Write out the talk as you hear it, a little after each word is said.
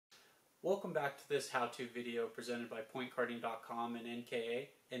Welcome back to this how-to video presented by PointKarting.com and NKA,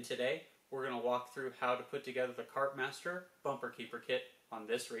 and today we're going to walk through how to put together the Kart Master Bumper Keeper kit on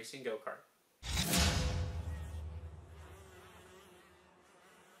this racing go-kart.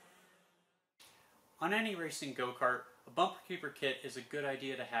 On any racing go-kart, a bumper keeper kit is a good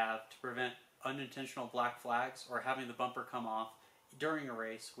idea to have to prevent unintentional black flags or having the bumper come off during a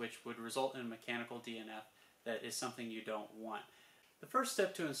race, which would result in a mechanical DNF that is something you don't want. The first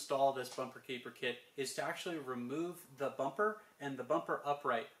step to install this bumper keeper kit is to actually remove the bumper and the bumper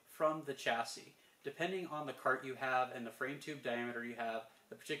upright from the chassis. Depending on the kart you have and the frame tube diameter you have,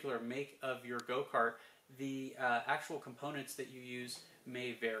 the particular make of your go-kart, the actual components that you use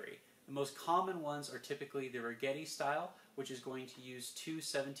may vary. The most common ones are typically the Rigetti style, which is going to use two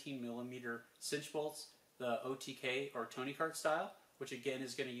 17mm cinch bolts, the OTK or Tony Kart style, which again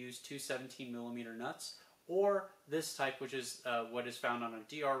is going to use two 17mm nuts, or this type, which is what is found on a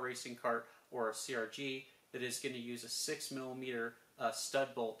DR racing kart or a CRG, that is going to use a 6mm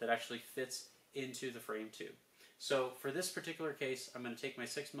stud bolt that actually fits into the frame tube. So for this particular case, I'm going to take my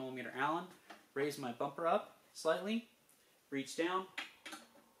 6mm Allen, raise my bumper up slightly, reach down,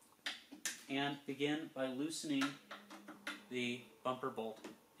 and begin by loosening the bumper bolt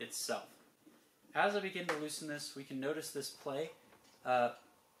itself. As I begin to loosen this, we can notice this play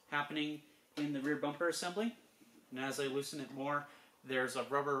happening in the rear bumper assembly, and as I loosen it more, there's a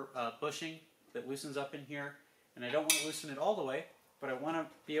rubber bushing that loosens up in here, and I don't want to loosen it all the way, but I want to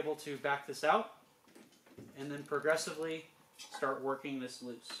be able to back this out and then progressively start working this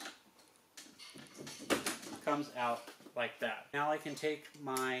loose. It comes out like that. Now I can take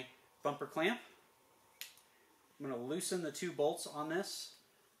my bumper clamp. I'm going to loosen the two bolts on this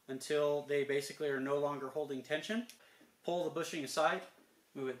until they basically are no longer holding tension. Pull the bushing aside,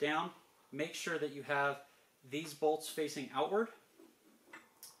 move it down. Make sure that you have these bolts facing outward,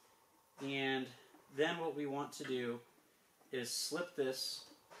 and then what we want to do is slip this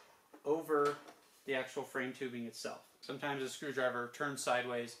over the actual frame tubing itself. Sometimes a screwdriver turned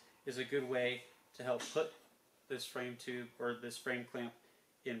sideways is a good way to help put this frame tube or this frame clamp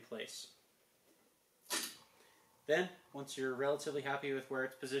in place. Then, once you're relatively happy with where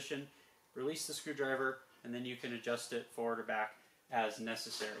it's positioned, release the screwdriver and then you can adjust it forward or back as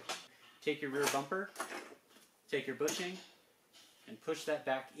necessary. Take your rear bumper, take your bushing, and push that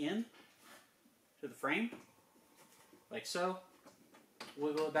back in to the frame, like so.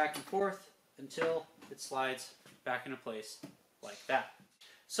 Wiggle it back and forth until it slides back into place, like that.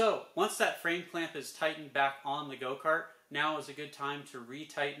 So, once that frame clamp is tightened back on the go-kart, now is a good time to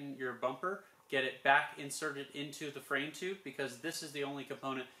retighten your bumper, get it back inserted into the frame tube, because this is the only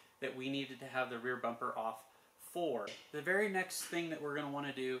component that we needed to have the rear bumper off for. The very next thing that we're going to want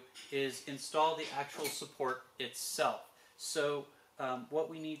to do is install the actual support itself. So what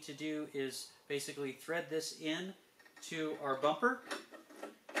we need to do is basically thread this in to our bumper,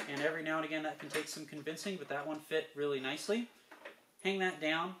 and every now and again that can take some convincing, but that one fit really nicely. Hang that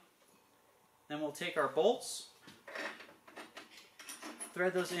down, then we'll take our bolts,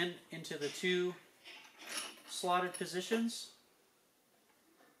 thread those into the two slotted positions,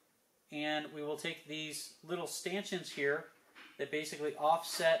 and we will take these little stanchions here that basically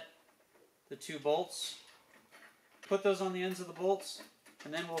offset the two bolts, put those on the ends of the bolts,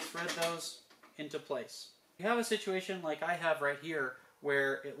 and then we'll thread those into place. If you have a situation like I have right here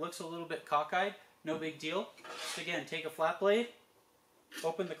where it looks a little bit cockeyed, no big deal. Just again, take a flat blade,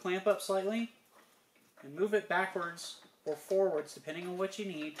 open the clamp up slightly, and move it backwards or forwards depending on what you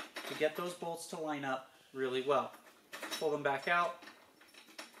need to get those bolts to line up really well. Pull them back out.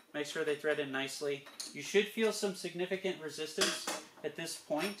 Make sure they thread in nicely. You should feel some significant resistance at this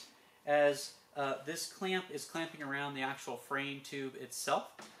point, as this clamp is clamping around the actual frame tube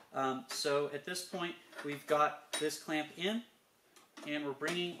itself. So at this point, we've got this clamp in, and we're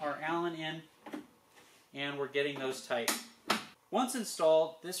bringing our Allen in, and we're getting those tight. Once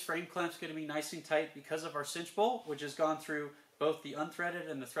installed, this frame clamp is going to be nice and tight because of our cinch bolt, which has gone through both the unthreaded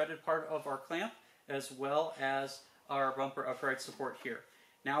and the threaded part of our clamp, as well as our bumper upright support here.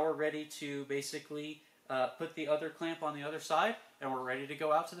 Now we're ready to basically put the other clamp on the other side, and we're ready to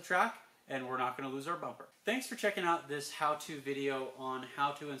go out to the track, and we're not going to lose our bumper. Thanks for checking out this how-to video on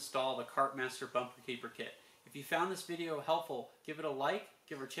how to install the Kart Master Bumper Keeper kit. If you found this video helpful, give it a like,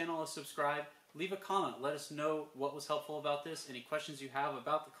 give our channel a subscribe, leave a comment, let us know what was helpful about this, any questions you have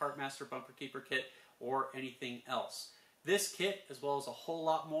about the Kart Master Bumper Keeper kit, or anything else. This kit, as well as a whole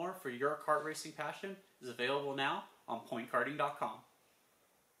lot more for your kart racing passion, is available now on PointKarting.com.